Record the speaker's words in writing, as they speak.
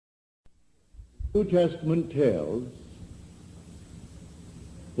New Testament tells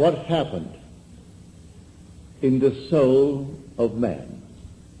what happened in the soul of man.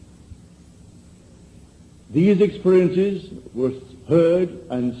 These experiences were heard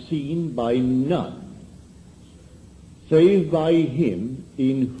and seen by none, save by him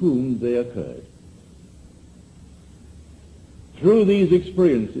in whom they occurred. Through these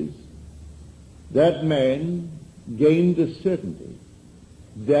experiences, that man gained the certainty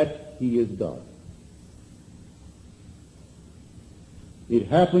that he is God. It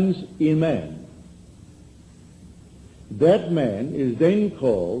happens in man. That man is then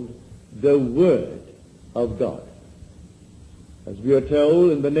called the Word of God. As we are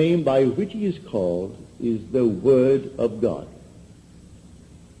told, in the name by which he is called is the Word of God.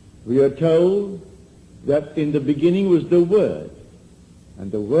 We are told that in the beginning was the Word, and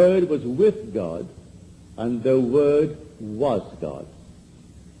the Word was with God, and the Word was God.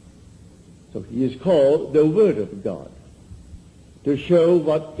 So he is called the Word of God, to show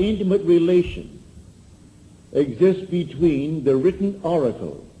what intimate relation exists between the written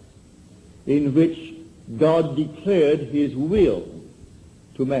oracle in which God declared his will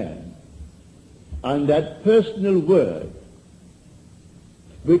to man and that personal Word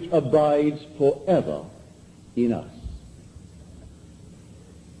which abides forever in us.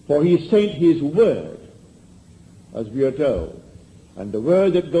 For he sent his Word, as we are told, and the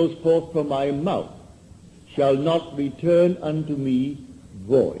word that goes forth from my mouth shall not return unto me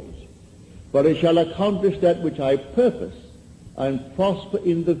void, but it shall accomplish that which I purpose and prosper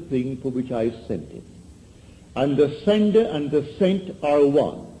in the thing for which I sent it. And the sender and the sent are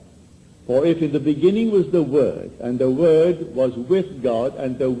one. For if in the beginning was the Word, and the Word was with God,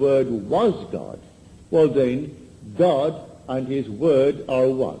 and the Word was God, well then, God and his Word are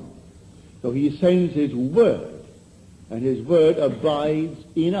one. So he sends his Word, and his Word abides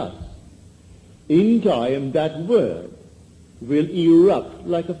in us. In time, that Word will erupt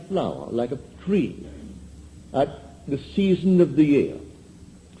like a flower, like a tree, at the season of the year.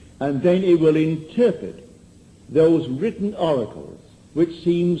 And then it will interpret those written oracles which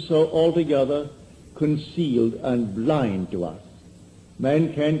seem so altogether concealed and blind to us.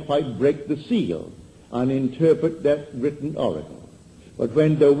 Man can't quite break the seal and interpret that written oracle. But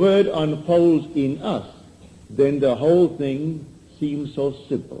when the Word unfolds in us, then the whole thing seems so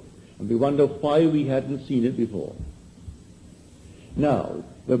simple. And we wonder why we hadn't seen it before. Now,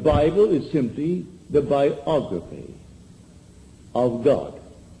 the Bible is simply the biography of God.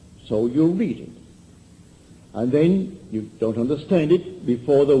 So you read it. And then you don't understand it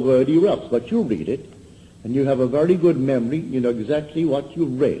before the word erupts, but you read it, and you have a very good memory. You know exactly what you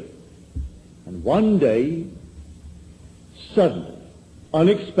read. And one day, suddenly,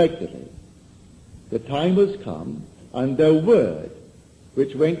 unexpectedly, the time has come, and the word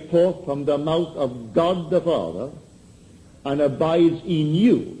which went forth from the mouth of God the Father and abides in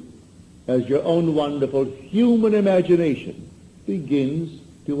you as your own wonderful human imagination begins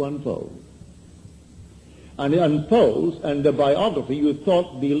to unfold. And it unfolds, and the biography you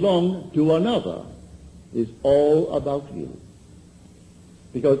thought belonged to another is all about you.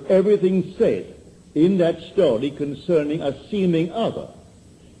 Because everything said in that story concerning a seeming other,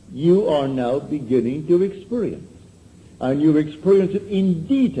 you are now beginning to experience. And you experience it in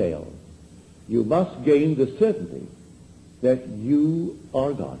detail. You must gain the certainty that you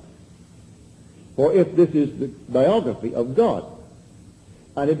are God. For if this is the biography of God,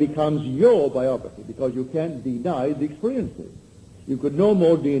 and it becomes your biography, because you can't deny the experiences. You could no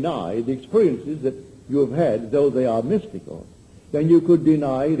more deny the experiences that you have had, though they are mystical, than you could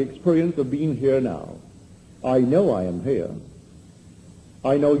deny the experience of being here now. I know I am here.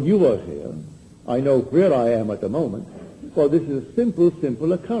 I know you are here. I know where I am at the moment. For this is a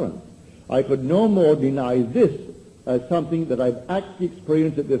simple occurrence. I could no more deny this as something that I've actually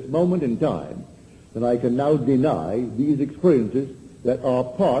experienced at this moment in time than I can now deny these experiences that are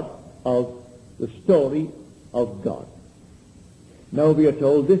part of the story of God. Now we are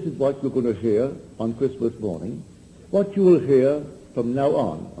told this is what you're going to hear on Christmas morning, what you will hear from now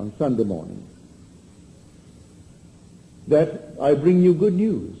on Sunday morning. That I bring you good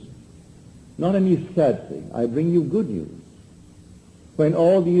news. Not any sad thing. I bring you good news. When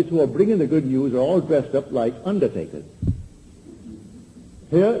all these who are bringing the good news are all dressed up like undertakers.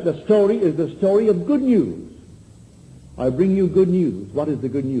 Here the story is the story of good news. I bring you good news. What is the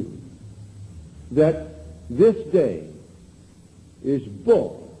good news? That this day is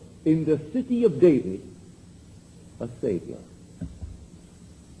born in the city of David a Savior.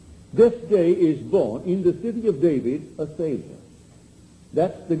 This day is born in the city of David a Savior.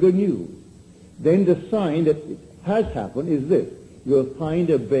 That's the good news. Then the sign that it has happened is this. you'll find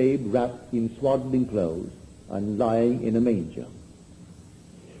a babe wrapped in swaddling clothes and lying in a manger.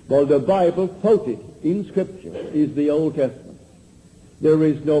 Well, the Bible quoted in Scripture is the Old Testament. There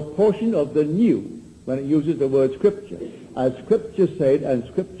is no portion of the New when it uses the word Scripture. As Scripture said, and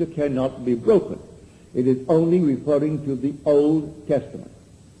Scripture cannot be broken. It is only referring to the Old Testament.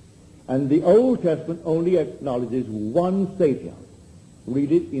 And the Old Testament only acknowledges one Savior.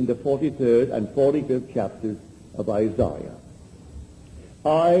 Read it in the 43rd and 45th chapters of Isaiah.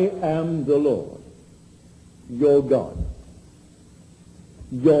 I am the Lord, your God,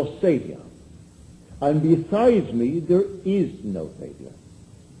 your Savior. And besides me, there is no Savior.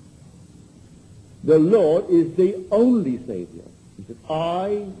 The Lord is the only Savior. He said,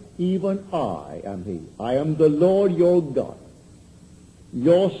 I, even I, am He. I am the Lord your God,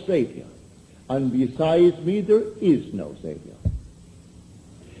 your Savior. And besides me, there is no Savior.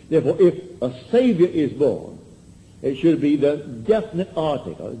 Therefore, if a Savior is born, it should be the definite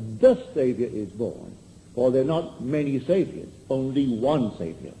article, the Savior is born. For there are not many Saviors, only one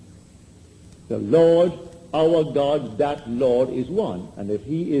Savior. The Lord, our God, that Lord is one. And if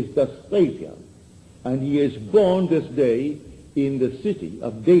He is the Savior, and He is born this day in the city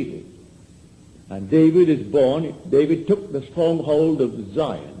of David, and David is born, David took the stronghold of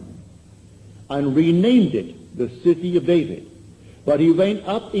Zion and renamed it the city of David. But he went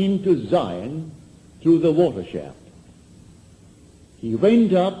up into Zion through the water shaft. He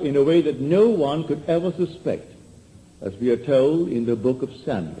went up in a way that no one could ever suspect, as we are told in the book of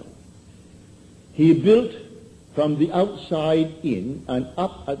Samuel. He built from the outside in and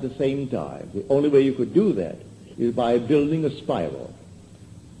up at the same time. The only way you could do that is by building a spiral.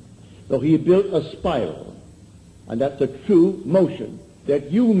 So he built a spiral, and that's a true motion that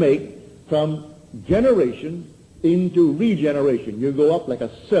you make from generation into regeneration. You go up like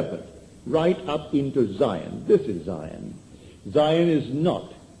a serpent, right up into Zion. This is Zion. Zion is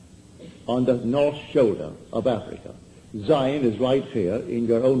not on the north shoulder of Africa. Zion is right here in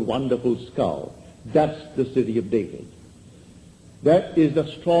your own wonderful skull. That's the city of David. That is the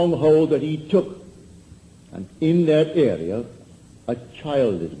stronghold that he took. And in that area, a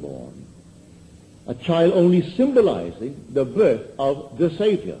child is born. A child only symbolizing the birth of the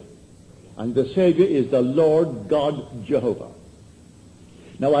Savior. And the Savior is the Lord God Jehovah.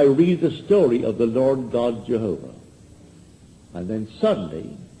 Now I read the story of the Lord God Jehovah. And then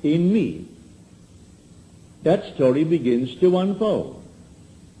suddenly, in me, that story begins to unfold.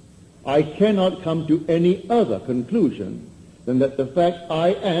 I cannot come to any other conclusion than that the fact I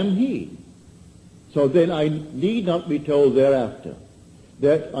am He. So then I need not be told thereafter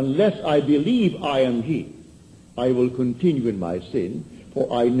that unless I believe I am He, I will continue in my sin,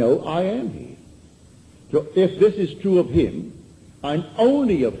 for I know I am He. So if this is true of Him, and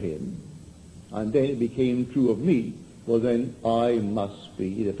only of Him, and then it became true of me, well then I must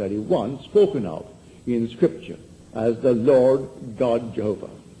be the very one spoken of in Scripture as the Lord God Jehovah.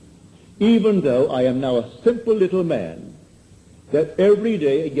 Even though I am now a simple little man, that every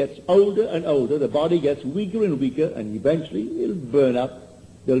day it gets older and older, the body gets weaker and weaker, and eventually it'll burn up,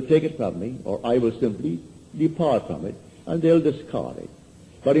 they'll take it from me, or I will simply depart from it, and they'll discard it.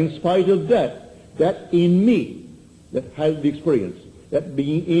 But in spite of that, that in me, that has the experience, that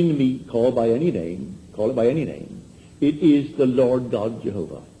being in me, called by any name, call it by any name, it is the Lord God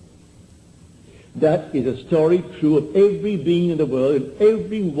Jehovah. That is a story true of every being in the world, and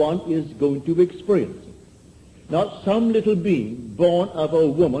everyone is going to experience it. Not some little being born of a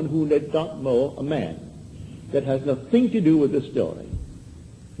woman who did not know a man. That has nothing to do with the story.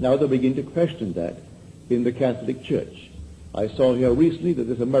 Now they begin to question that in the Catholic Church. I saw here recently that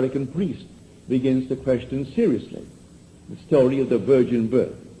this American priest begins to question seriously the story of the virgin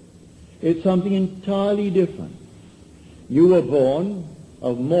birth. It's something entirely different. You were born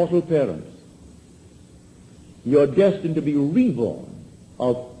of mortal parents. You're destined to be reborn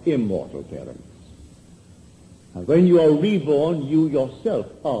of immortal parents. And when you are reborn, you yourself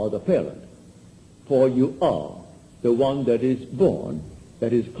are the parent, for you are the one that is born,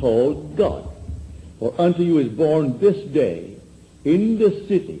 that is called God. For unto you is born this day in the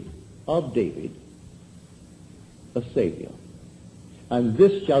city of David a Savior. And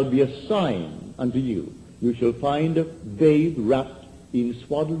this shall be a sign unto you. You shall find a babe wrapped in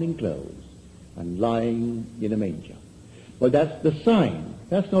swaddling clothes and lying in a manger. Well, that's the sign.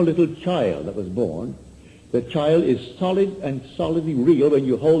 That's no little child that was born. The child is solid and solidly real when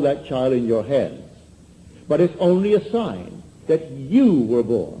you hold that child in your hands. But it's only a sign that you were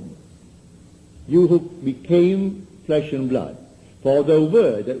born. You who became flesh and blood. For the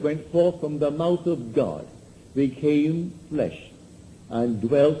word that went forth from the mouth of God became flesh and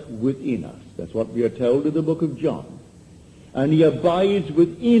dwelt within us. That's what we are told in the book of John. and he abides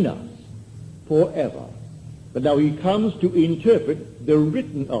within us forever. But now he comes to interpret the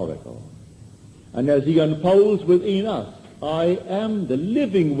written oracle. And as he unfolds within us, I am the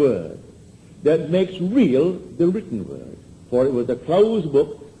living word that makes real the written word. For it was a closed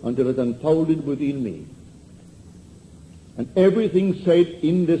book until it unfolded within me. And everything said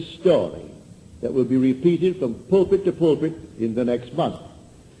in this story that will be repeated from pulpit to pulpit in the next month,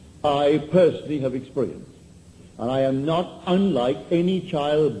 I personally have experienced. And I am not unlike any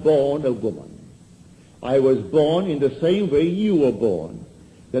child born of woman. I was born in the same way you were born,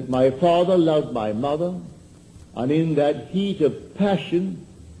 that my father loved my mother, and in that heat of passion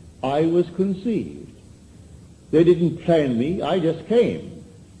I was conceived. They didn't plan me, I just came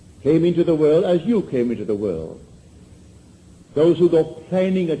into the world as you came into the world. Those who go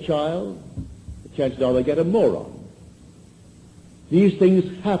planning a child, the chances are they get a moron. These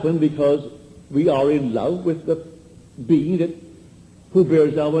things happen because we are in love with the being who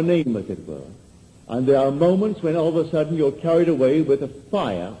bears our name, as it were. And there are moments when all of a sudden you're carried away with a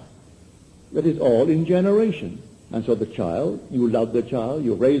fire that is all in generation. And so the child, you love the child,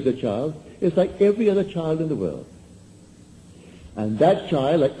 you raise the child, it's like every other child in the world. And that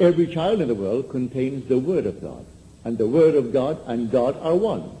child, like every child in the world, contains the Word of God. And the Word of God and God are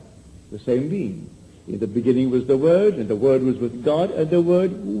one, the same being. In the beginning was the Word, and the Word was with God, and the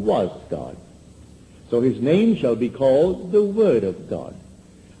Word was God. So his name shall be called the Word of God.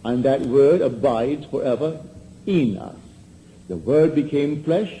 And that Word abides forever in us. The Word became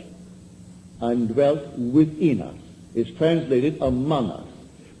flesh and dwelt within us. It's translated among us,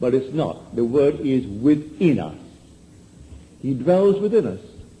 but it's not. The Word is within us. He dwells within us.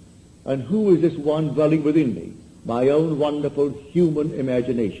 And who is this one dwelling within me? My own wonderful human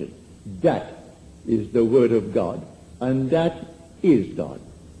imagination. That is the Word of God, and that is God.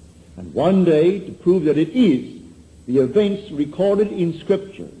 And one day, to prove that it is, the events recorded in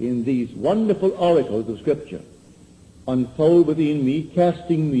Scripture, in these wonderful oracles of Scripture, unfold within me,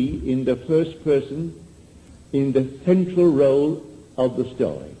 casting me in the first person, in the central role of the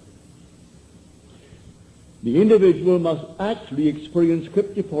story. The individual must actually experience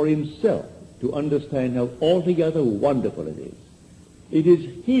Scripture for himself to understand how altogether wonderful it is. It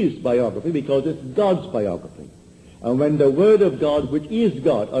is his biography because it's God's biography. And when the Word of God, which is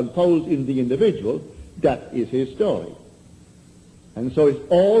God, unfolds in the individual, that is his story. And so it's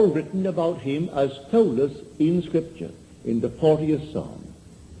all written about him as told us in Scripture, in the 40th Psalm.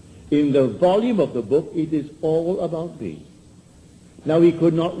 In the volume of the book, it is all about me. Now he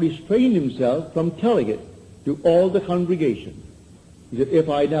could not restrain himself from telling it to all the congregation. He said, if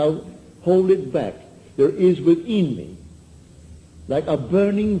I now hold it back, there is within me, like a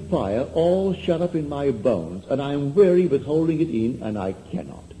burning fire, all shut up in my bones, and I am weary with holding it in, and I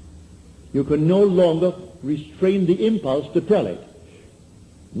cannot. You can no longer restrain the impulse to tell it.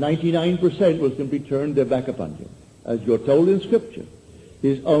 99% will simply turn their back upon you. As you're told in Scripture,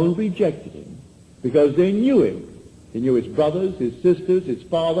 his own rejected him because they knew him. They knew his brothers, his sisters, his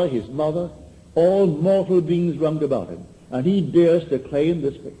father, his mother, all mortal beings round about him. And he dares to claim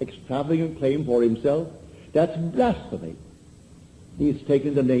this extravagant claim for himself. That's blasphemy. He's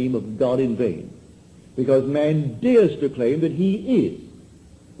taken the name of God in vain because man dares to claim that he is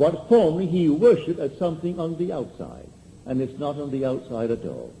what formerly he worshipped as something on the outside. And it's not on the outside at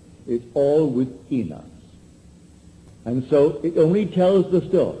all. It's all within us. And so it only tells the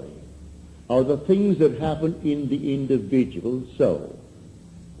story of the things that happen in the individual soul.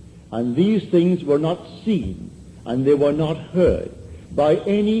 And these things were not seen and they were not heard by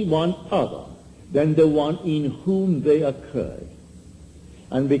anyone other than the one in whom they occurred.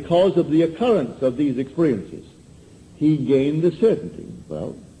 And because of the occurrence of these experiences, he gained the certainty,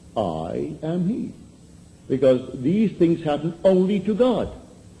 well, I am he. Because these things happen only to God.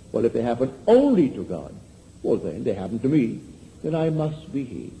 Well, if they happen only to God, well then, they happen to me, then I must be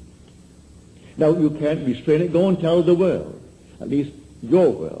he. Now, you can't restrain it. Go and tell the world, at least your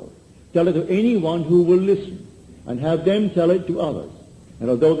world. Tell it to anyone who will listen, and have them tell it to others. And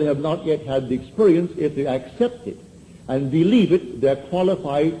although they have not yet had the experience, if they accept it and believe it, they're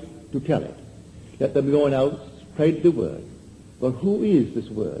qualified to tell it. Let them go and out, spread the word. But who is this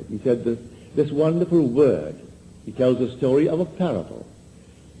word? He said this wonderful word. He tells the story of a parable,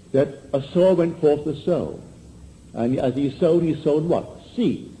 that a sower went forth to sow. And as he sowed what?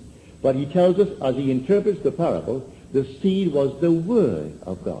 Seed. But he tells us, as he interprets the parable, the seed was the Word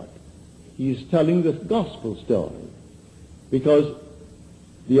of God. He's telling the gospel story. Because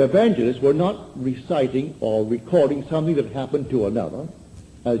the evangelists were not reciting or recording something that happened to another,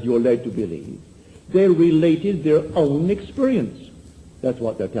 as you're led to believe. They related their own experience. That's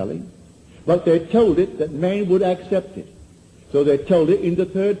what they're telling. But they told it that man would accept it. So they told it in the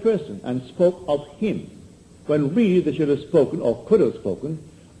third person and spoke of him, when really they should have spoken or could have spoken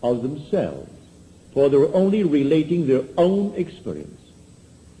of themselves, for they were only relating their own experience.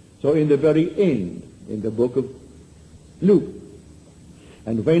 So in the very end, in the book of Luke,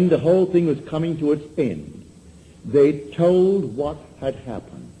 and when the whole thing was coming to its end, they told what had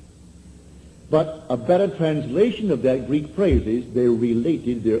happened. But a better translation of that Greek phrase is they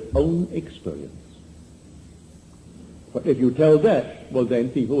related their own experience. But if you tell that, well then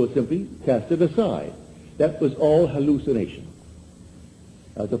people will simply cast it aside. That was all hallucination.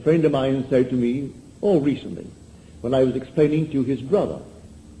 As a friend of mine said to me, recently, when I was explaining to his brother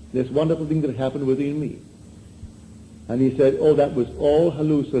this wonderful thing that happened within me. And he said, that was all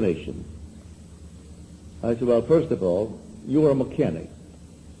hallucination. I said, well, first of all, you are a mechanic.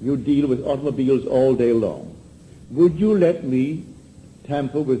 You deal with automobiles all day long. Would you let me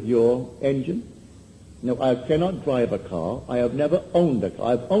tamper with your engine? No, I cannot drive a car. I have never owned a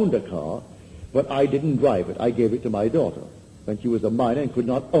car. I've owned a car, but I didn't drive it. I gave it to my daughter. When she was a minor and could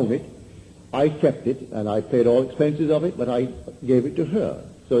not own it, I kept it, and I paid all expenses of it, but I gave it to her.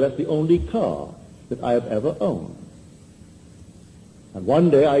 So that's the only car that I have ever owned. And one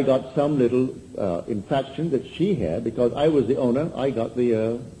day I got some little infraction that she had, because I was the owner, I got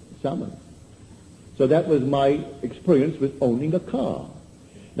the summons. So that was my experience with owning a car.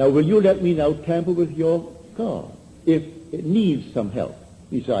 Now, will you let me now tamper with your car if it needs some help?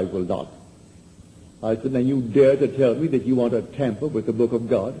 He said, I will not. I said, then you dare to tell me that you want to tamper with the book of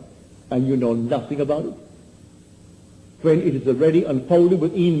God and you know nothing about it? When it is already unfolded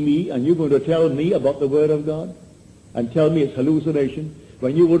within me and you're going to tell me about the word of God and tell me it's hallucination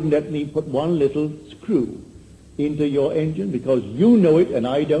when you wouldn't let me put one little screw into your engine because you know it and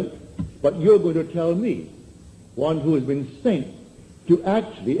I don't, but you're going to tell me, one who has been sent to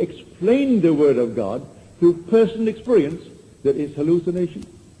actually explain the word of God through personal experience, that is hallucination.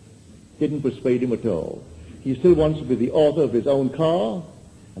 Didn't persuade him at all. He still wants to be the author of his own car,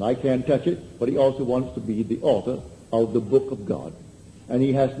 and I can't touch it, but he also wants to be the author of the book of God. And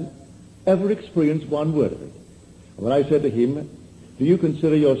he hasn't ever experienced one word of it. And when I said to him, do you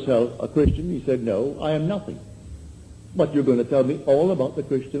consider yourself a Christian? He said, no, I am nothing. But you're going to tell me all about the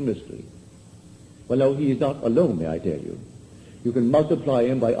Christian mystery. Well, no, he is not alone, may I tell you. You can multiply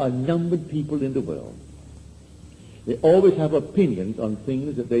him by unnumbered people in the world. They always have opinions on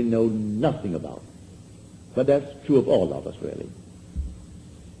things that they know nothing about. But that's true of all of us, really.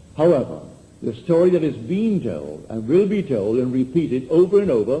 However, the story that is being told and will be told and repeated over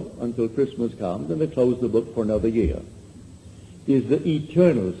and over until Christmas comes and they close the book for another year is the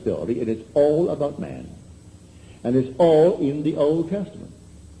eternal story. It is all about man. And it's all in the Old Testament.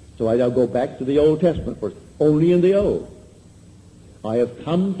 So I now go back to the Old Testament first. Only in the Old. I have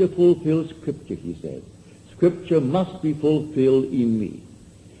come to fulfill Scripture, he said. Scripture must be fulfilled in me.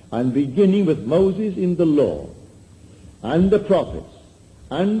 And beginning with Moses in the law, and the prophets,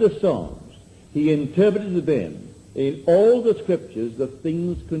 and the Psalms, he interpreted them in all the Scriptures the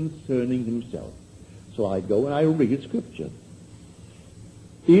things concerning himself. So I go and I read Scripture.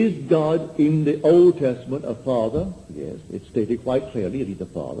 Is God in the Old Testament a father? Yes, it's stated quite clearly that he's a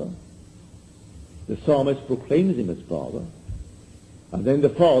father. The psalmist proclaims him as father. And then the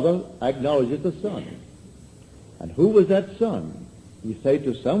father acknowledges the son. And who was that son? He said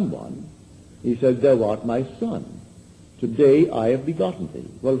to someone, he said, thou art my son. Today I have begotten thee.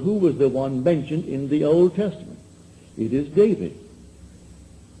 Well, who was the one mentioned in the Old Testament? It is David.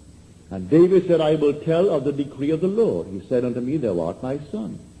 And David said, I will tell of the decree of the Lord. He said unto me, thou art my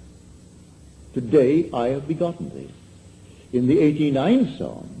son. Today I have begotten thee. In the 89th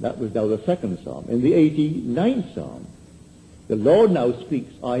Psalm, that was now the second Psalm, in the 89th Psalm, the Lord now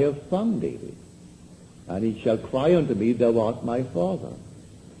speaks, I have found David, and he shall cry unto me, thou art my father,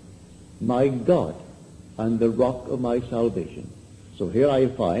 my God, and the rock of my salvation. So here I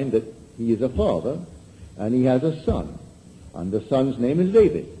find that he is a father, and he has a son, and the son's name is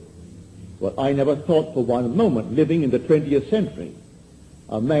David. Well, I never thought for one moment, living in the 20th century,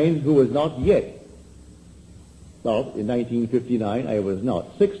 a man who was not yet, well, in 1959 I was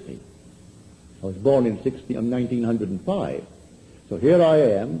not 60. I was born in 1905. So here I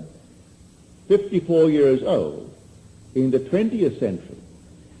am, 54 years old, in the 20th century.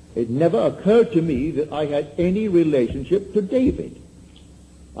 It never occurred to me that I had any relationship to David.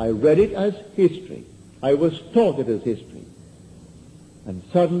 I read it as history. I was taught it as history. And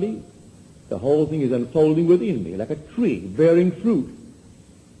suddenly, the whole thing is unfolding within me like a tree bearing fruit.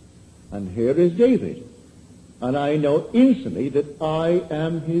 And here is David. And I know instantly that I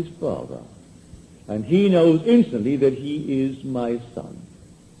am his father. And he knows instantly that he is my son.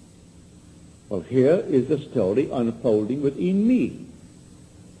 Well, here is the story unfolding within me.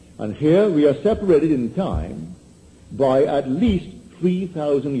 And here we are separated in time by at least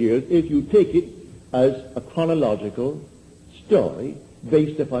 3,000 years if you take it as a chronological story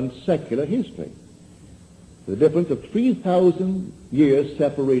based upon secular history. The difference of 3,000 years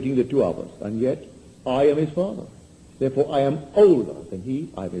separating the two of us, and yet I am his father. Therefore, I am older than he,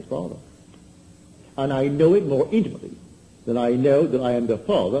 I am his father. And I know it more intimately than I know that I am the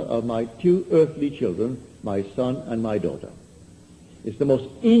father of my two earthly children, my son and my daughter. It's the most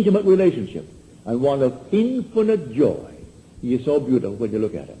intimate relationship and one of infinite joy. He is so beautiful when you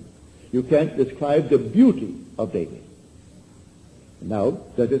look at him. You can't describe the beauty of David. Now,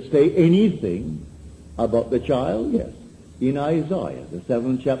 does it say anything about the child? Yes. In Isaiah, the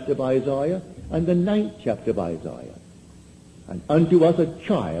 7th chapter of Isaiah and the 9th chapter of Isaiah. And unto us a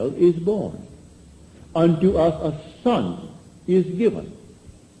child is born. Unto us a son is given.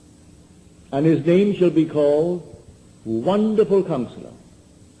 And his name shall be called Wonderful Counselor,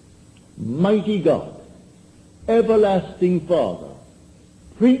 Mighty God, Everlasting Father,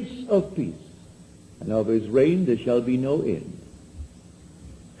 Prince of Peace, and of his reign there shall be no end.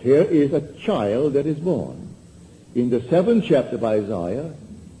 Here is a child that is born. In the 7th chapter of Isaiah,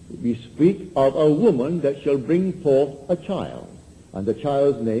 we speak of a woman that shall bring forth a child. And the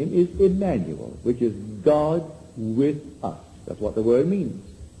child's name is Emmanuel, which is God with us. That's what the word means.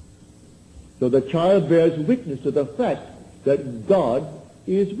 So the child bears witness to the fact that God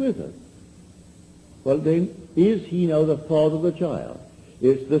is with us. Well then, is he now the father of the child?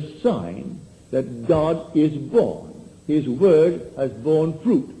 It's the sign that God is born. His word has borne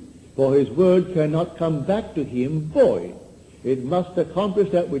fruit. For his word cannot come back to him void. It must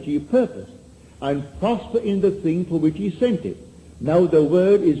accomplish that which he purposed and prosper in the thing for which he sent it. Now the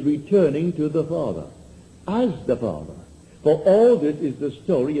word is returning to the Father as the Father. For all this is the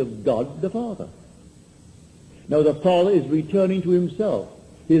story of God the Father. Now the Father is returning to himself.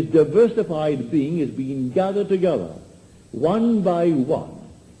 His diversified being is being gathered together, one by one,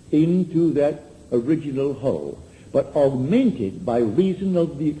 into that original whole, but augmented by reason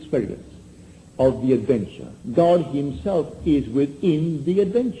of the experience, of the adventure. God himself is within the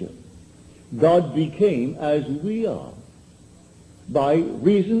adventure. God became as we are, by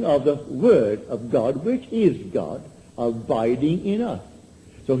reason of the Word of God, which is God, abiding in us.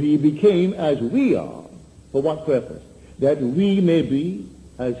 So he became as we are. For what purpose? That we may be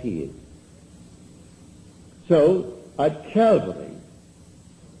as he is. So, at Calvary,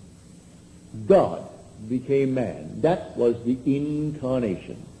 God became man. That was the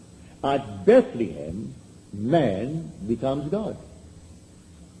incarnation. At Bethlehem, man becomes God.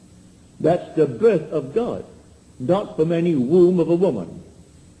 That's the birth of God. Not from any womb of a woman,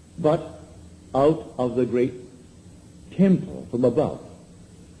 but out of the great temple from above,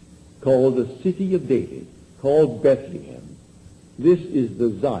 called the city of David, called Bethlehem. This is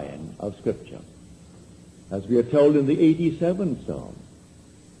the Zion of Scripture, as we are told in the 87th Psalm.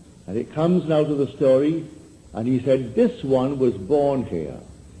 And it comes now to the story, and he said, this one was born here,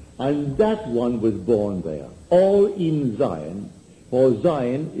 and that one was born there, all in Zion, for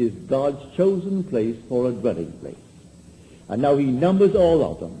Zion is God's chosen place for a dwelling place. And now he numbers all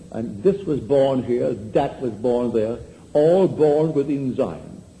of them, and this was born here, that was born there, all born within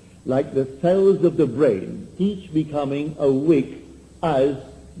Zion, like the cells of the brain, each becoming awake as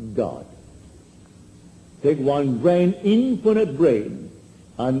God. Take one brain, infinite brain,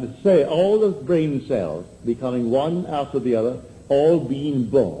 and say all the brain cells becoming one after the other, all being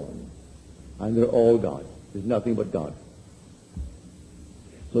born, and they're all God. There's nothing but God.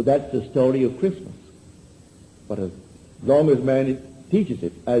 So that's the story of Christmas. But as long as man teaches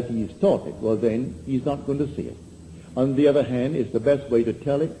it as he's taught it, well then, he's not going to see it. On the other hand, it's the best way to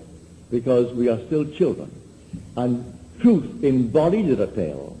tell it, because we are still children. And truth embodied in a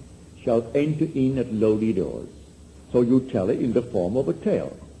tale shall enter in at lowly doors. So you tell it in the form of a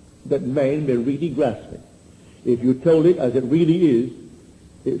tale, that man may really grasp it. If you told it as it really is,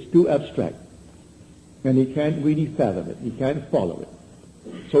 it's too abstract, and he can't really fathom it, he can't follow it.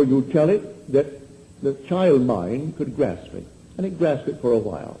 So you tell it that the child mind could grasp it, and it grasps it for a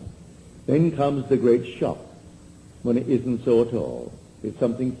while. Then comes the great shock, when it isn't so at all. It's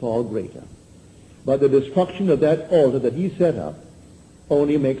something far greater. But the destruction of that altar that he set up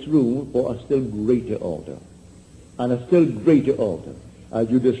only makes room for a still greater altar, and a still greater altar. As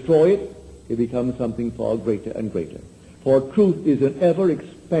you destroy it, it becomes something far greater and greater. For truth is an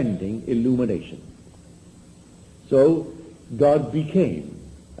ever-expanding illumination. So God became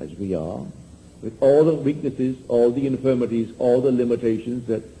as we are, with all the weaknesses, all the infirmities, all the limitations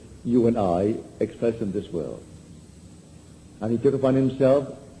that you and I express in this world. And he took upon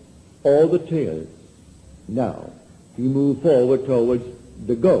himself all the tales. Now, we move forward towards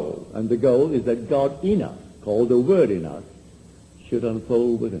the goal, and the goal is that God in us, called the Word in us, should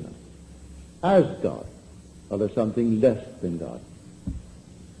unfold within us. As God, or as something less than God.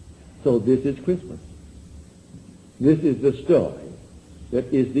 So this is Christmas. This is the story that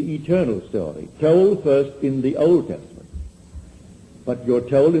is the eternal story, told first in the Old Testament. But you're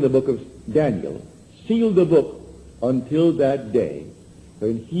told in the book of Daniel, seal the book until that day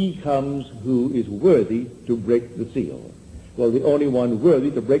when he comes who is worthy to break the seal. Well, the only one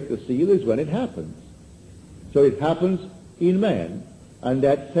worthy to break the seal is when it happens. So it happens in man, and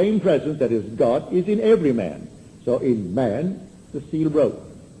that same presence that is God is in every man. So in man, the seal broke.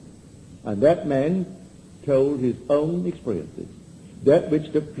 And that man told his own experiences, that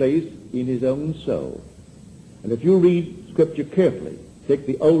which took place in his own soul. And if you read Scripture carefully, take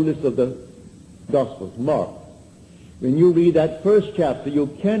the oldest of the Gospels, Mark, when you read that first chapter, you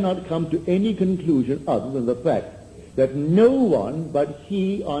cannot come to any conclusion other than the fact that no one but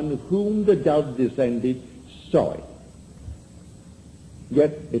he on whom the dove descended saw it.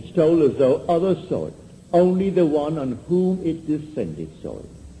 Yet it's told as though others saw it. Only the one on whom it descended saw it.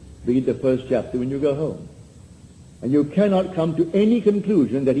 Read the first chapter when you go home. And you cannot come to any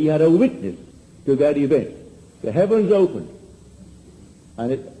conclusion that he had a witness to that event. The heavens opened,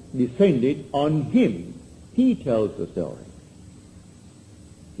 and it descended on him. He tells the story.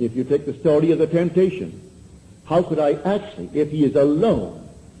 If you take the story of the temptation, how could I actually, if he is alone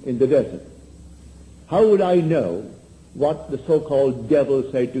in the desert, how would I know what the so-called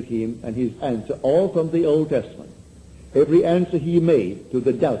devil said to him and his answer, all from the Old Testament? Every answer he made to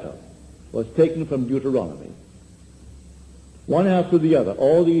the doubter was taken from Deuteronomy. One after the other.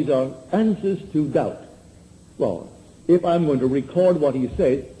 All these are answers to doubt. Well, if I'm going to record what he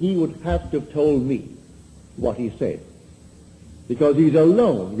said, he would have to have told me what he said. Because he's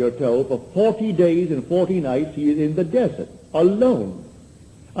alone, you're told, for 40 days and 40 nights he is in the desert, alone.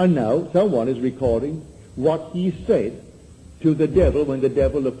 And now someone is recording what he said to the devil when the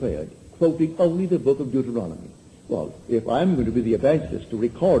devil appeared, quoting only the book of Deuteronomy. Well, if I'm going to be the evangelist to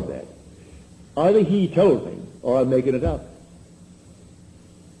record that, either he told me or I'm making it up.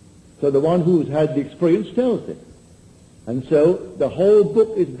 So the one who's had the experience tells it. And so the whole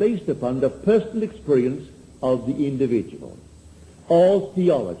book is based upon the personal experience of the individual. All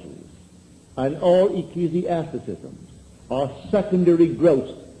theologies and all ecclesiasticisms are secondary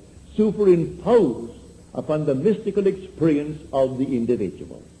growths superimposed upon the mystical experience of the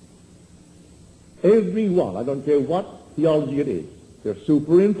individual. Every one, I don't care what theology it is, they're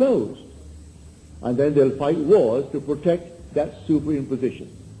superimposed. And then they'll fight wars to protect that superimposition.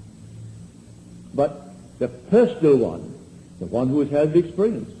 But the personal one, the one who has had the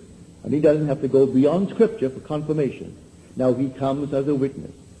experience, and he doesn't have to go beyond Scripture for confirmation. Now he comes as a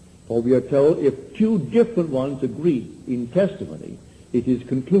witness. For we are told if two different ones agree in testimony, it is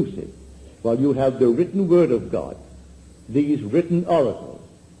conclusive. While you have the written word of God, these written oracles,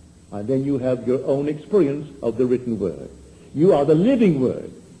 and then you have your own experience of the written word. You are the living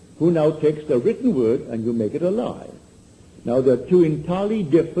word, who now takes the written word and you make it alive. Now there are two entirely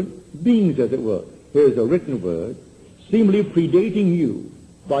different beings, as it were. Here's a written word, seemingly predating you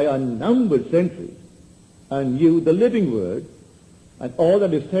by unnumbered centuries, and you, the living word, and all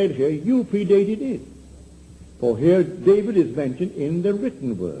that is said here, you predated it. For here David is mentioned in the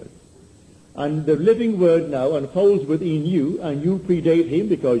written word. And the living word now unfolds within you, and you predate him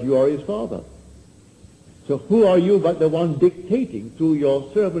because you are his father. So who are you but the one dictating through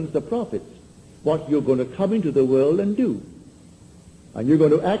your servants, the prophets, what you're going to come into the world and do? And you're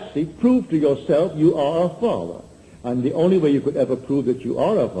going to actually prove to yourself you are a father. And the only way you could ever prove that you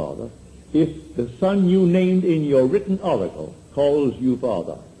are a father, if the son you named in your written oracle calls you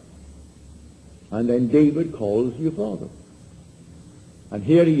father. And then David calls you father. And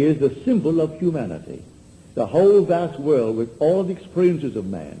here he is, the symbol of humanity. The whole vast world with all the experiences of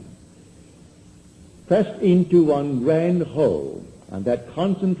man pressed into one grand whole, and that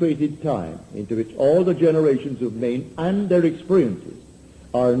concentrated time into which all the generations of men and their experiences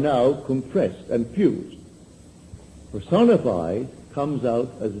are now compressed and fused. Personified comes out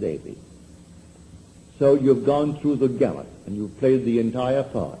as David. So you've gone through the gamut, and you've played the entire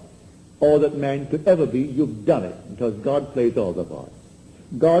part. All that man could ever be, you've done it, because God plays all the parts.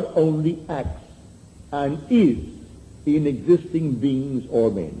 God only acts and is in existing beings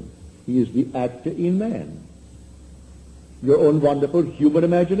or men. He is the actor in man. Your own wonderful human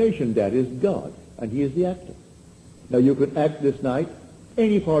imagination, that is God, and he is the actor. Now you could act this night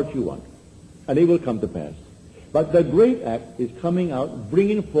any part you want, and it will come to pass. But the great act is coming out,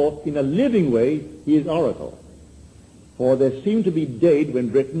 bringing forth in a living way his oracle. For they seem to be dead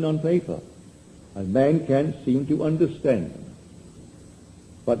when written on paper, and man can't seem to understand them.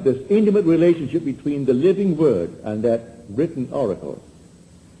 But this intimate relationship between the living word and that written oracle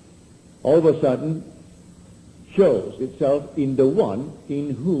all of a sudden shows itself in the one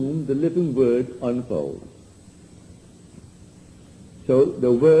in whom the living word unfolds. So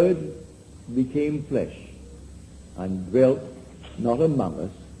the word became flesh and dwelt not among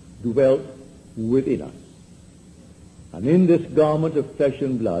us, dwelt within us. And in this garment of flesh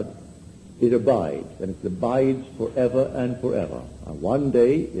and blood, it abides, and it abides forever and forever. And one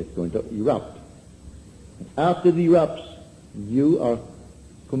day it's going to erupt. And after it erupts, you are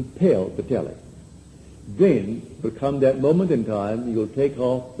compelled to tell it. Then will come that moment in time you'll take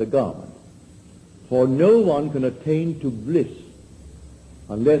off the garment. For no one can attain to bliss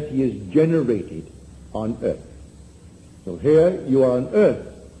unless he is generated on earth. So here you are on earth.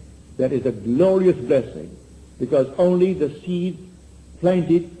 That is a glorious blessing, because only the seed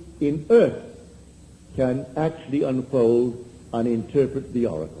planted in earth can actually unfold and interpret the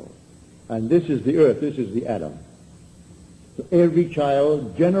oracle. And this is the earth, this is the Adam. So every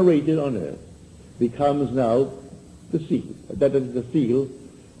child generated on earth becomes now the seed. That is the field,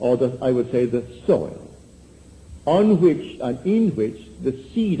 or I would say the soil, on which and in which the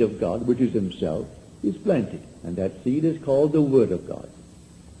seed of God, which is himself, is planted. And that seed is called the Word of God.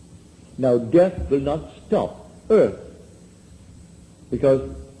 Now death will not stop earth,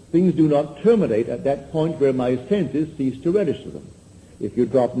 because things do not terminate at that point where my senses cease to register them. If you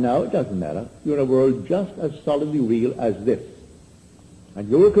drop now, it doesn't matter. You're in a world just as solidly real as this. And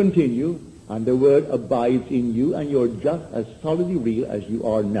you will continue, and the Word abides in you, and you're just as solidly real as you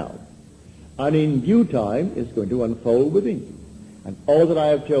are now. And in due time, it's going to unfold within you. And all that I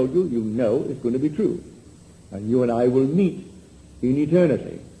have told you, you know is going to be true. And you and I will meet in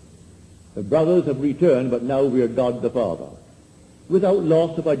eternity. The brothers have returned, but now we are God the Father, without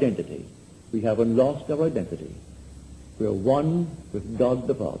loss of identity. We haven't lost our identity. We are one with God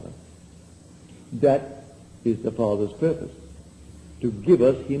the Father. That is the Father's purpose, to give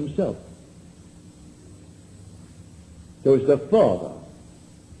us himself. So it's the Father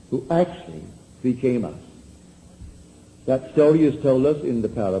who actually became us. That story is told us in the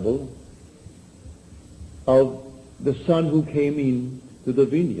parable of the son who came in to the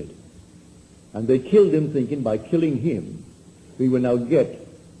vineyard. And they killed him, thinking by killing him we will now get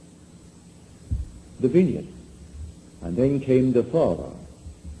the vineyard. And then came the Father,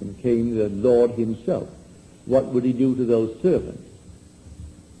 and came the Lord himself. What would he do to those servants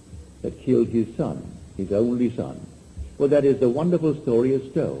that killed his son, his only son? Well, that is the wonderful story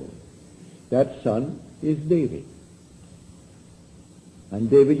is told. That son is David. And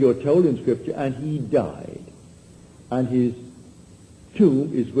David, you're told in Scripture, and he died. And his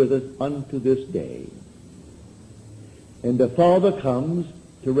tomb is with us unto this day. And the Father comes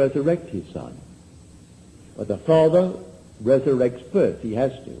to resurrect his son. But the Father resurrects first. He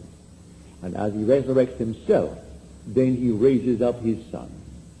has to. And as he resurrects himself, then he raises up his son.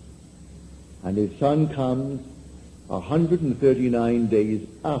 And his son comes 139 days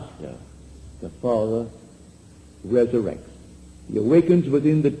after the Father resurrects. He awakens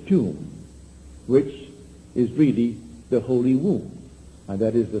within the tomb, which is really the holy womb, and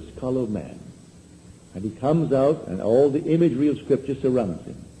that is the skull of man. And he comes out, and all the imagery of Scripture surrounds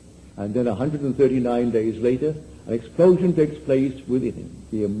him. And then 139 days later, an explosion takes place within him,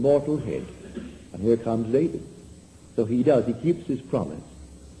 the immortal head. And here comes David. So he does. He keeps his promise.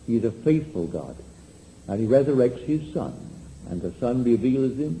 He is a faithful God. And he resurrects his son. And the son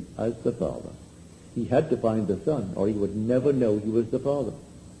reveals him as the Father. He had to find the son, or he would never know he was the Father.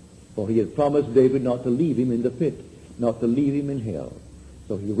 For he had promised David not to leave him in the pit, not to leave him in hell.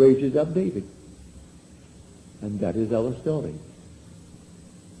 So he raises up David. And that is our story.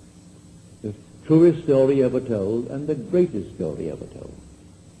 The truest story ever told, and the greatest story ever told.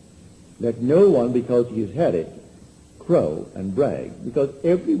 Let no one, because he has had it, crow and brag, because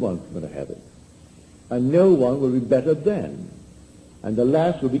everyone's going to have it. And no one will be better than, and the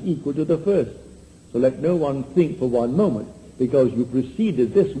last will be equal to the first. So let no one think for one moment, because you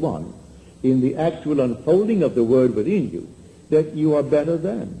preceded this one in the actual unfolding of the Word within you, that you are better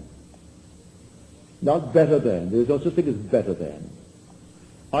than. Not better than. There is no such thing as better than.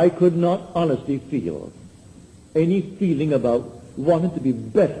 I could not honestly feel any feeling about wanting to be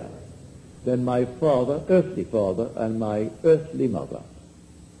better than my father, earthly father, and my earthly mother.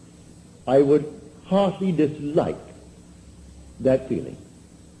 I would heartily dislike that feeling.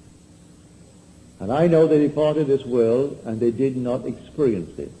 And I know they departed this world and they did not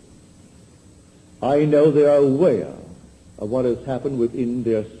experience it. I know they are aware of what has happened within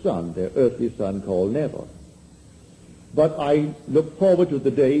their son, their earthly son called Neville. But I look forward to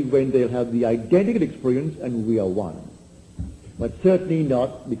the day when they'll have the identical experience and we are one. But certainly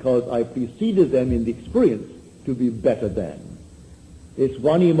not because I preceded them in the experience to be better than. It's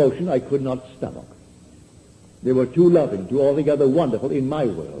one emotion I could not stomach. They were too loving, too altogether wonderful in my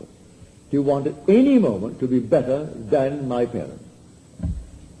world, to want at any moment to be better than my parents.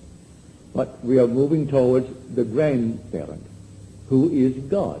 But we are moving towards the grandparent, who is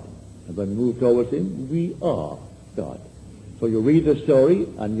God. And when we move towards him, we are God. So you read the story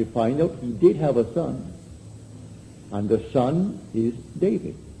and you find out he did have a son. And the son is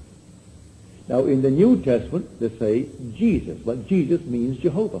David. Now in the New Testament they say Jesus, but Jesus means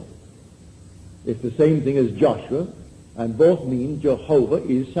Jehovah. It's the same thing as Joshua, and both mean Jehovah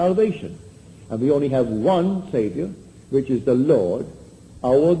is salvation. And we only have one Savior, which is the Lord,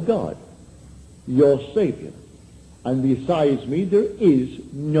 our God, your Savior. And besides me there is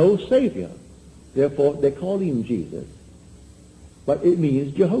no Savior. Therefore they call him Jesus. But it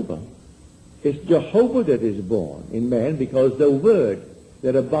means Jehovah. It's Jehovah that is born in man because the Word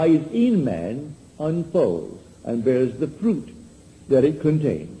that abides in man unfolds and bears the fruit that it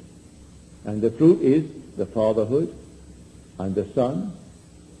contained. And the fruit is the fatherhood and the Son,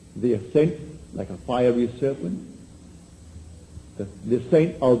 the ascent like a fiery serpent, the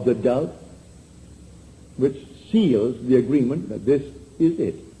descent of the dove, which seals the agreement that this is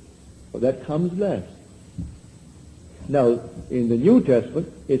it. But that comes last. Now, in the New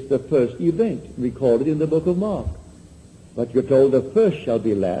Testament, it's the first event recorded in the book of Mark. But you're told the first shall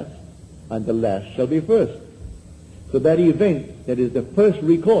be last, and the last shall be first. So that event that is the first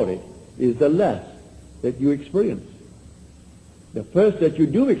recorded is the last that you experience. The first that you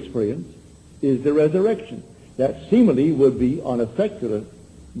do experience is the resurrection. That seemingly would be, on a secular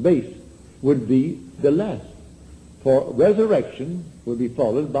base, would be the last. For resurrection will be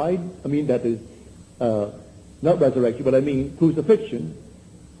followed by, not resurrection, but crucifixion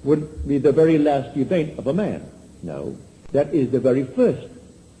would be the very last event of a man. No, that is the very first.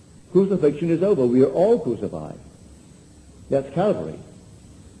 Crucifixion is over. We are all crucified. That's Calvary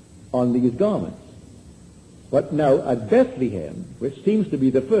on these garments. But now at Bethlehem, which seems to be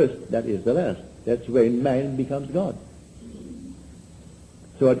the first, that is the last. That's when man becomes God.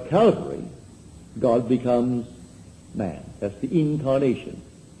 So at Calvary, God becomes man. That's the incarnation.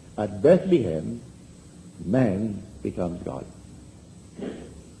 At Bethlehem, man becomes God.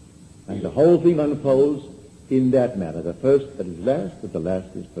 And the whole thing unfolds in that manner. The first that is last, but the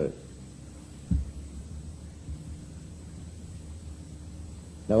last is first.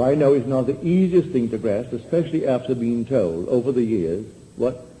 Now I know it's not the easiest thing to grasp, especially after being told over the years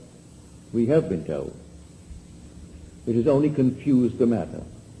what we have been told. It has only confused the matter.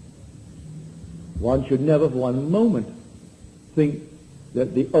 One should never for one moment think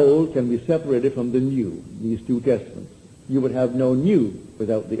that the old can be separated from the new, these two testaments. You would have no new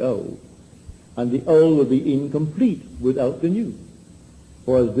without the old, and the old would be incomplete without the new.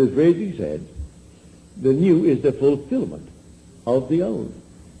 For as Disraeli said, the new is the fulfillment of the old.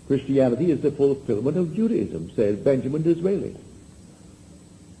 Christianity is the fulfillment of Judaism, said Benjamin Disraeli.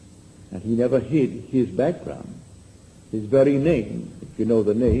 And he never hid his background. His very name, if you know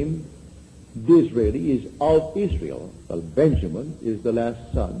the name, Disraeli is of Israel. Well, Benjamin is the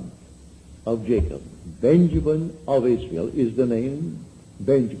last son of Jacob. Benjamin of Israel is the name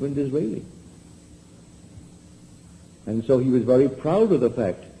Benjamin Disraeli. And so he was very proud of the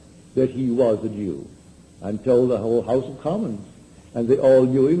fact that he was a Jew, and told the whole House of Commons, and they all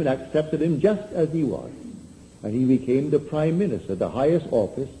knew him and accepted him just as he was. And he became the Prime Minister, the highest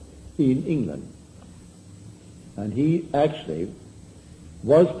office in England. And he actually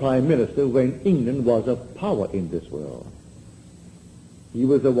was Prime Minister when England was a power in this world. He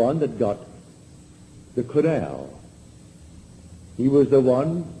was the one that got the canal. He was the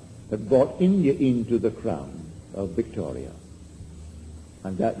one that brought India into the crown of Victoria.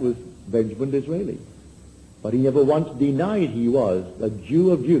 And that was Benjamin Disraeli. But he never once denied he was a Jew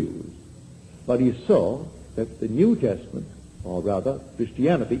of Jews. But he saw that the New Testament, or rather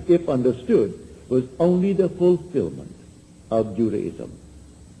Christianity, if understood, was only the fulfillment of Judaism.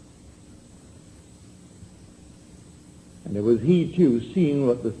 And it was he, too, seeing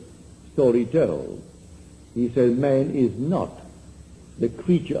what the story told. He said, man is not the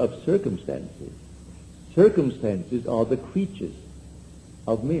creature of circumstances. Circumstances are the creatures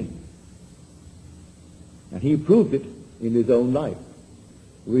of men. And he proved it in his own life.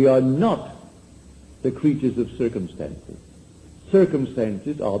 We are not the creatures of circumstances.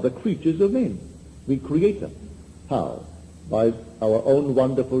 Circumstances are the creatures of men. We create them. How? By our own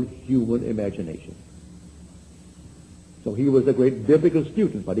wonderful human imagination. So he was a great biblical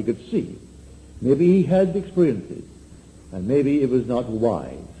student, but he could see. Maybe he had experiences, And maybe it was not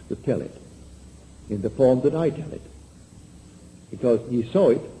wise to tell it in the form that I tell it, because he saw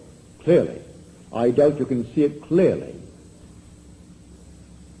it clearly. I doubt you can see it clearly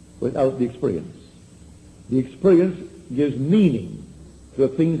without the experience. The experience gives meaning to the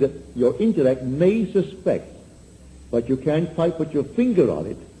things that your intellect may suspect, but you can't quite put your finger on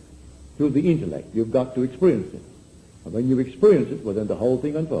it through the intellect. You've got to experience it. And when you experience it, well, then the whole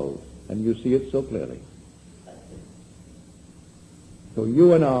thing unfolds, and you see it so clearly. So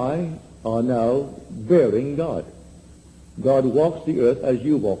you and I are now bearing God. God walks the earth as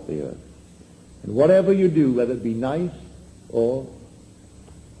you walk the earth. And whatever you do, whether it be nice or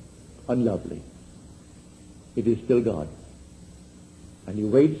unlovely, it is still God. And he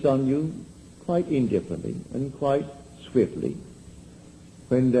waits on you quite indifferently and quite swiftly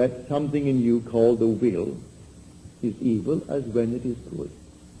when that something in you called the will is evil as when it is good.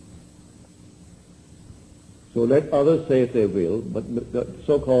 So let others say if they will, but the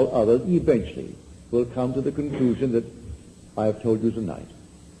so-called others eventually will come to the conclusion that I have told you tonight.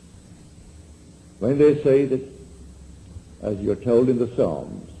 When they say that, as you're told in the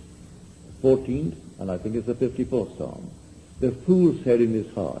Psalms, 14th, and I think it's the 54th Psalm, the fool said in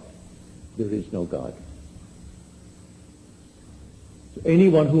his heart, there is no God. So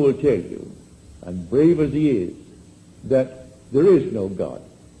anyone who will tell you, and brave as he is, that there is no God,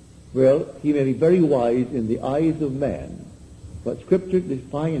 well, he may be very wise in the eyes of man, but Scripture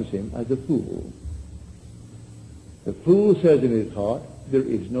defines him as a fool. The fool says in his heart, there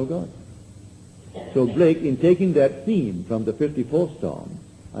is no God. So Blake, in taking that theme from the 54th Psalm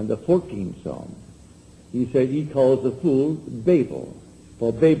and the 14th Psalm, he said he calls the fool Babel,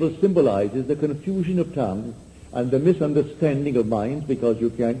 for Babel symbolizes the confusion of tongues and the misunderstanding of minds, because you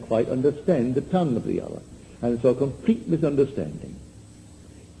can't quite understand the tongue of the other. And so complete misunderstanding.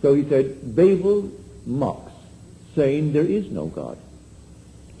 So he said, Babel mocks, saying there is no God,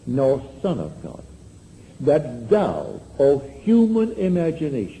 nor son of God, that thou, O human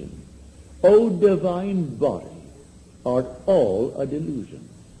imagination, O divine body, art all a delusion.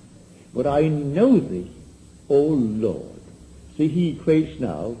 But I know thee, O Lord. See, he equates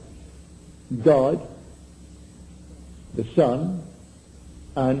now God, the Son,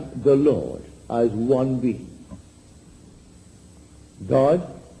 and the Lord as one being.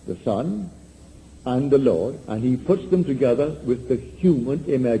 God, the Son, and the Lord, and he puts them together with the human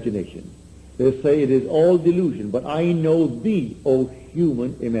imagination. They say it is all delusion, but I know thee, O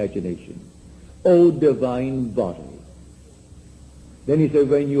human imagination, O divine body. Then he said,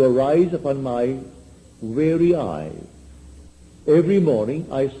 when you arise upon my weary eyes, every morning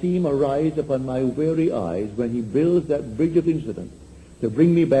I see him arise upon my weary eyes when he builds that bridge of incident to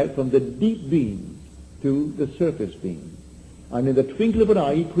bring me back from the deep beam to the surface beam. And in the twinkle of an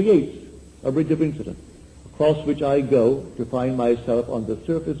eye, he creates a bridge of incident across which I go to find myself on the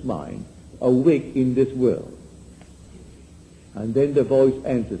surface mind, awake in this world. And then the voice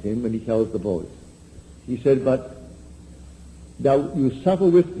answers him when he tells the voice. He said, but thou, you suffer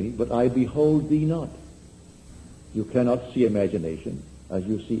with me, but I behold thee not. You cannot see imagination as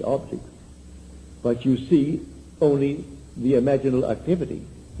you see objects, but you see only the imaginal activity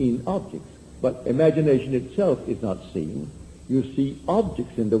in objects. But imagination itself is not seen. You see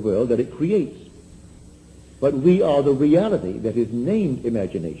objects in the world that it creates. But we are the reality that is named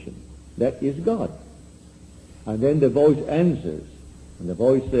imagination. That is God. And then the voice answers, and the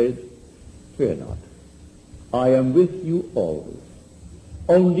voice says, fear not. I am with you always.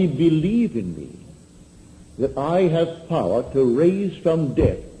 Only believe in me, that I have power to raise from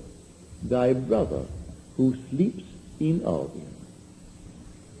death thy brother who sleeps in Albion.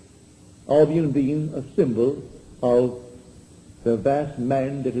 Albion being a symbol of the vast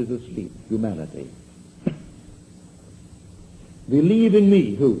man that is asleep, humanity. Believe in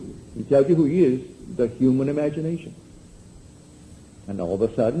me, who? He tells you who he is, the human imagination. And all of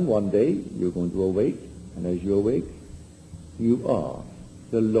a sudden, one day, you're going to awake, and as you awake, you are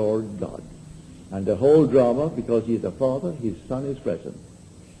the Lord God. And the whole drama, because he is the Father, his Son is present.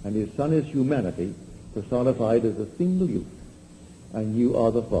 And his Son is humanity, personified as a single youth. And you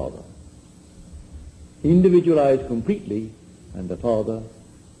are the Father. Individualized completely, and the Father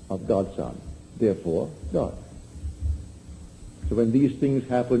of God's Son. Therefore, God. So when these things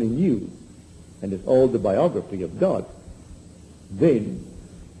happen in you, and it's all the biography of God, then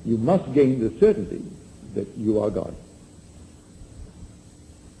you must gain the certainty that you are God.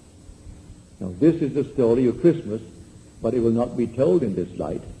 Now, this is the story of Christmas, but it will not be told in this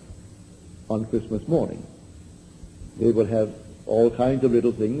light on Christmas morning. They will have all kinds of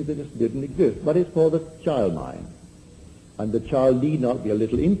little things that just didn't exist, but it's for the child mind. And the child need not be a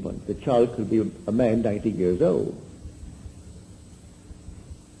little infant. The child could be a man 90 years old.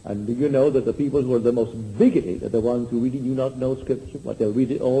 And do you know that the people who are the most bigoted are the ones who really do not know Scripture, but they'll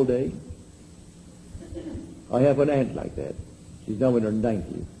read it all day? I have an aunt like that. She's now in her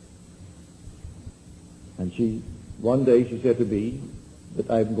 90s. And one day she said to me that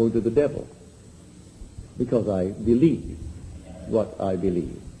I'm going to the devil because I believe what I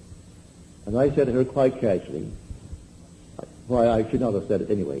believe. And I said to her quite casually, why I should not have said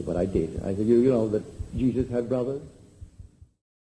it anyway, but I did. I said, you know that Jesus had brothers?